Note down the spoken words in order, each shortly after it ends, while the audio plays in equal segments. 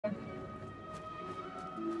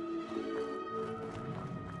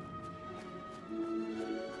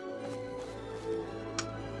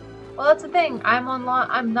Well, that's the thing.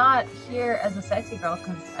 I'm not here as a sexy girl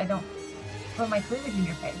because I don't put my cleavage in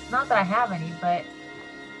your face. Not that I have any, but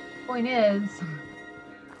point is,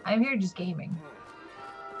 I'm here just gaming.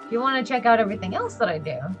 If you want to check out everything else that I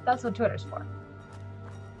do, that's what Twitter's for.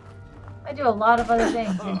 I do a lot of other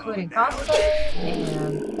things, including cosplay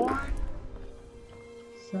and porn.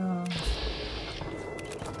 So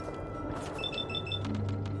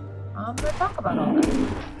I'm gonna talk about all that.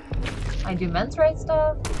 I do men's rights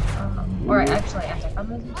stuff, or actually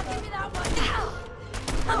anti-feminism stuff,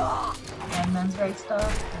 and men's rights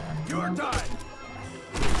stuff. And, You're done.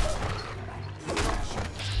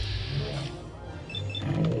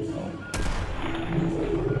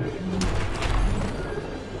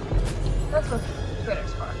 That's what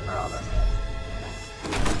Twitter's for all those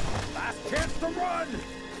things. Last chance to run.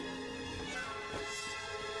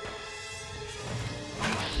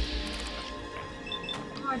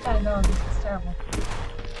 I gotta go. This is terrible.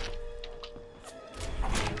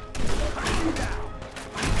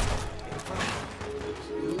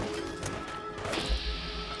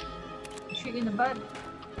 Shoot you in the butt.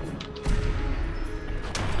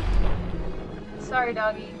 Sorry,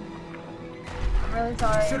 doggy. I'm really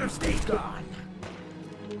sorry. Should have stayed gone.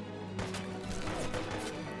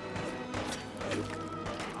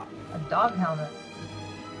 A dog helmet.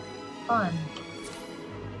 Fun.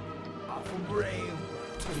 Awful brave.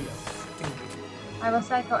 I have a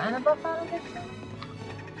psycho and a buff addiction.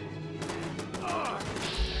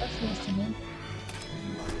 That's news to me.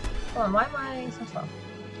 Hold on, why am I so slow?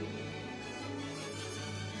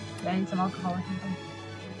 Do I need some alcohol or something?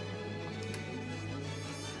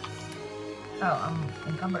 Oh,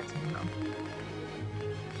 I'm encumbered somehow.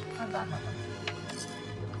 How'd that happen?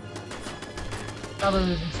 Probably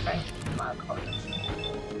losing strength from my alcohol addiction.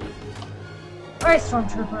 Alright,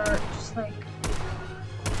 Stormtrooper, just like...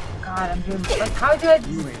 God, I'm doing... Like, how do I...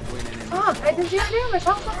 Fuck, I did zero damage,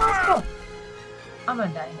 how's that possible? I'm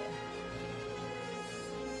gonna die here.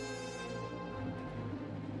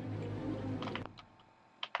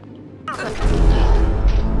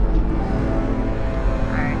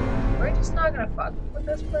 Alright, we're just not gonna fuck with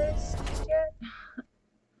this place just yet.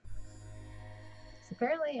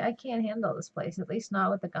 Apparently, I can't handle this place, at least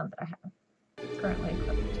not with the gun that I have currently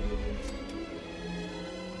equipped.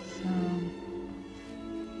 So...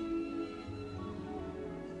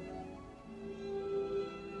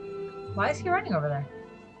 Why is he running over there?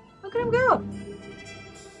 Look at him go!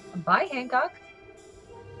 Bye, Hancock.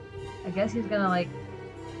 I guess he's gonna, like,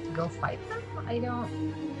 go fight them? I don't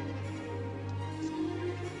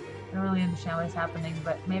really understand what's happening,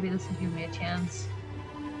 but maybe this will give me a chance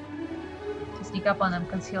to sneak up on them,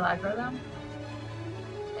 conceal aggro them,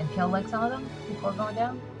 and kill, like, some of them before going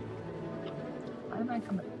down. Why am I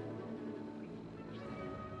coming?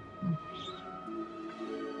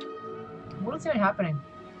 What is even happening?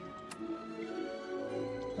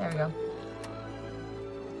 There we go.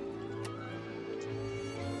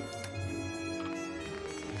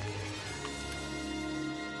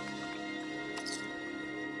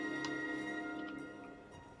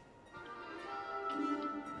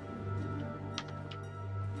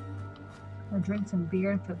 I'll drink some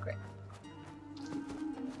beer and feel great.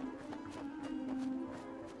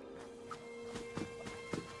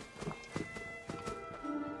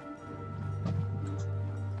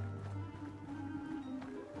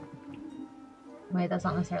 Wait, that's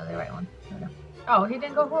not necessarily the right one. There we go. Oh, he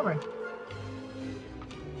didn't go forward.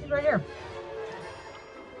 He's right here.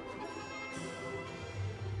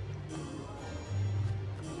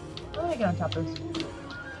 How do I get on top of this?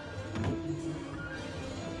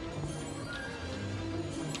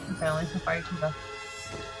 Okay, only so far you can go.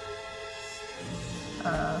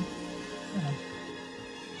 Okay.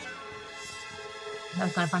 That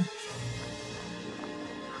was kind of fun.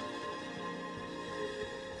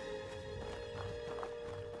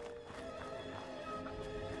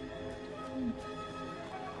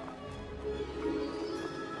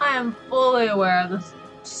 I am fully aware of the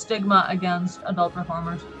stigma against adult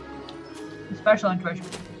performers, especially on Twitch.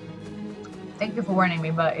 Thank you for warning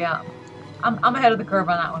me, but yeah, I'm ahead of the curve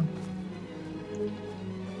on that one.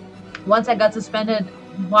 Once I got suspended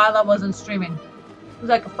while I wasn't streaming. It was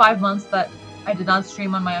like 5 months that I did not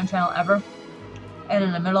stream on my own channel ever, and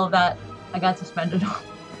in the middle of that, I got suspended.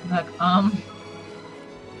 Like,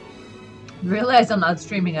 realize I'm not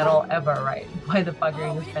streaming at all ever, right? Why the fuck are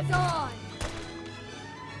you suspending me?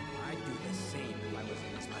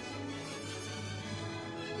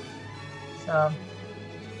 So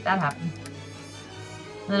that happened.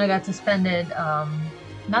 And then I got suspended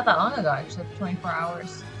not that long ago, actually, for 24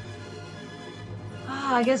 hours.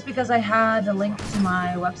 I guess because I had a link to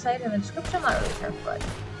my website in the description. I'm not really sure, but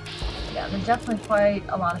Yeah, there's definitely quite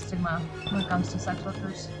a lot of stigma when it comes to sex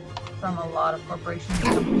workers from a lot of corporations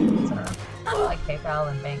and companies that are like PayPal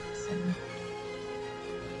and banks. And...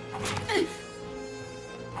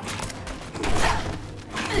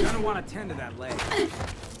 You're gonna want to tend to that leg.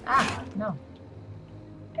 Ah, no.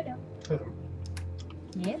 Hello.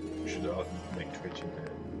 Yeah? You should make Twitch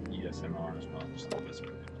into ESMR as well. Just a little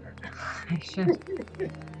bit. I should.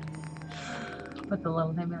 Put the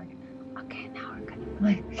little thing like, okay, now we're gonna.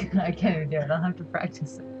 Like, I can't even do it. I'll have to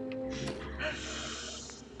practice it.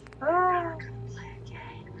 Ah.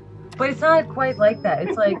 But it's not quite like that.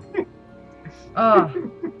 It's like, oh,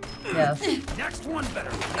 yes. Next one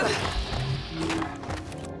better.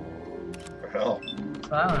 Hell. That's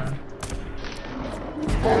what I want to.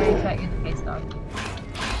 Very cut you in the face, dog.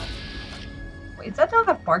 Wait, is that dog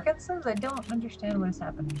have Parkinson's? I don't understand what is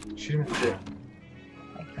happening. Shoot him in the dick.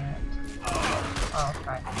 I can't. Oh,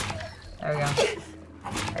 right. There we go.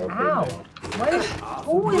 Oh, Ow. good What is.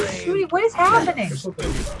 Who is shooting? What is happening? There's something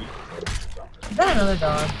you eat or Is that another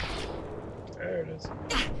dog? something. There it is.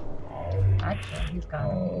 Actually, he's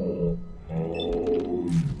gone.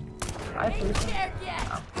 Hi, Felicia.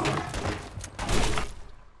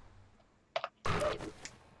 Oh.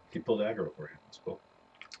 He pulled aggro for you. That's cool.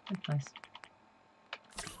 That's nice.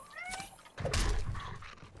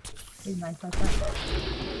 He's nice like that.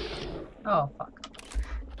 Oh, fuck.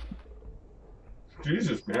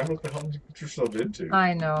 Jesus, man, what the hell did you put yourself into?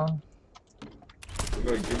 I know.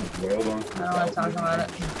 You're gonna get wailed on. I don't want to talk about it.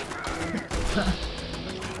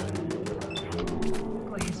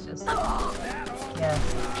 Please just. Yes.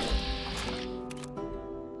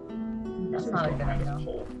 That's not a good idea.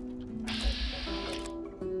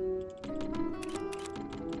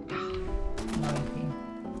 No EP.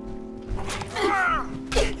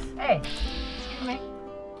 Hey! Excuse me.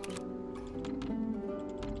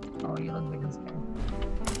 Oh, you look big and scared.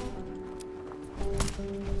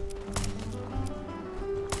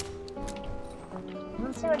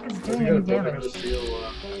 Doesn't seem like it's doing any damage.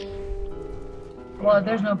 Well,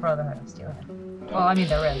 there's no Brotherhood of Steel here. Well, I mean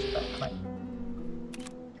there is, but like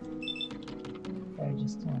they're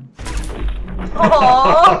just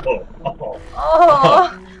Oh!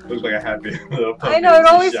 Oh! Looks like a happy. I know it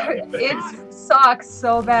always hurts. It sucks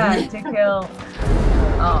so bad to kill.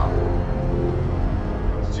 Oh.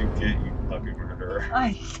 What did you get, you puppy murderer?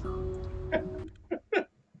 I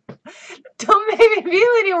don't make me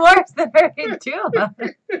feel any worse than I already do about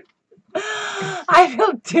it. I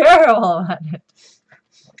feel terrible about it.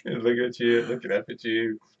 Look at you, looking up at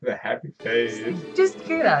you with a happy face. Just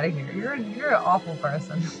get out of here. You're an awful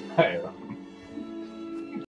person. I am.